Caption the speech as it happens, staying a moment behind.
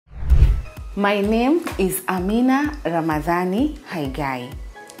My name is Amina Ramadhani Haigai.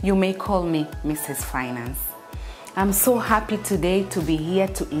 You may call me Mrs. Finance. I'm so happy today to be here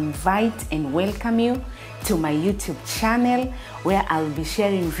to invite and welcome you to my YouTube channel, where I'll be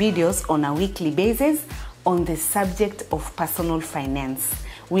sharing videos on a weekly basis on the subject of personal finance,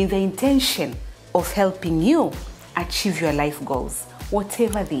 with the intention of helping you achieve your life goals,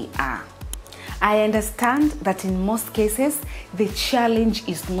 whatever they are. I understand that in most cases, the challenge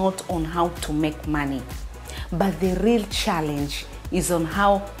is not on how to make money, but the real challenge is on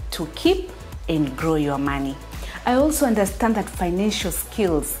how to keep and grow your money. I also understand that financial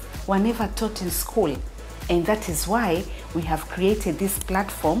skills were never taught in school, and that is why we have created this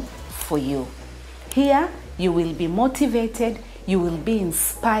platform for you. Here, you will be motivated, you will be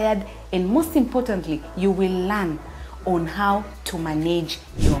inspired, and most importantly, you will learn on how to manage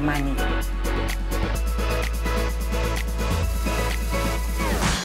your money.